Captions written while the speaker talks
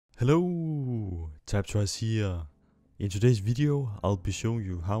Hello, TypeTwice here. In today's video, I'll be showing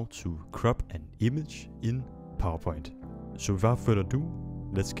you how to crop an image in PowerPoint. So without further ado,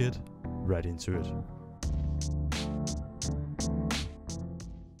 let's get right into it.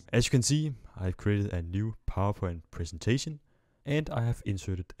 As you can see, I've created a new PowerPoint presentation and I have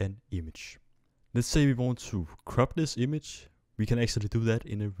inserted an image. Let's say we want to crop this image. We can actually do that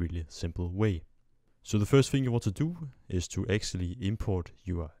in a really simple way. So the first thing you want to do is to actually import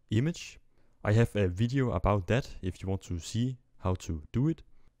your image. I have a video about that if you want to see how to do it.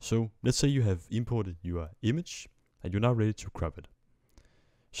 So let's say you have imported your image and you're now ready to crop it.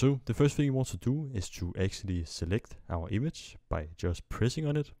 So the first thing you want to do is to actually select our image by just pressing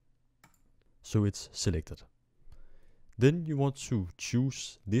on it. So it's selected. Then you want to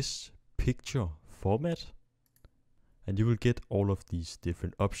choose this picture format. And you will get all of these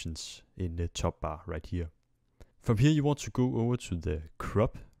different options in the top bar right here. From here you want to go over to the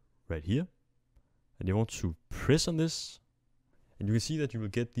crop right here. And you want to press on this. And you can see that you will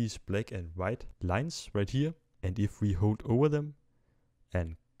get these black and white lines right here. And if we hold over them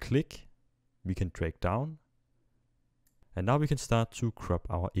and click, we can drag down. And now we can start to crop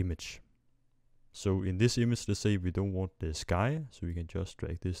our image. So in this image, let's say we don't want the sky, so we can just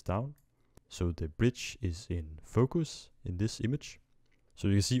drag this down. So the bridge is in focus in this image. So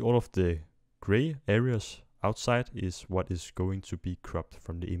you can see all of the gray areas outside is what is going to be cropped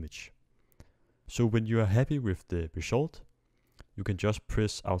from the image. So when you are happy with the result, you can just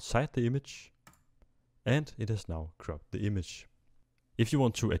press outside the image and it has now cropped the image. If you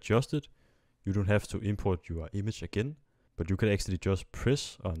want to adjust it, you don't have to import your image again, but you can actually just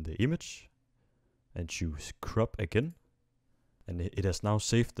press on the image and choose crop again. And it has now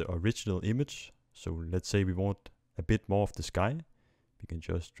saved the original image. So let's say we want a bit more of the sky. We can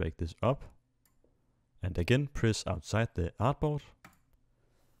just drag this up. And again press outside the artboard.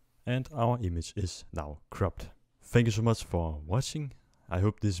 And our image is now cropped. Thank you so much for watching. I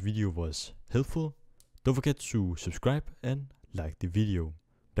hope this video was helpful. Don't forget to subscribe and like the video.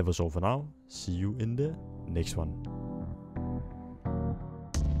 That was all for now. See you in the next one.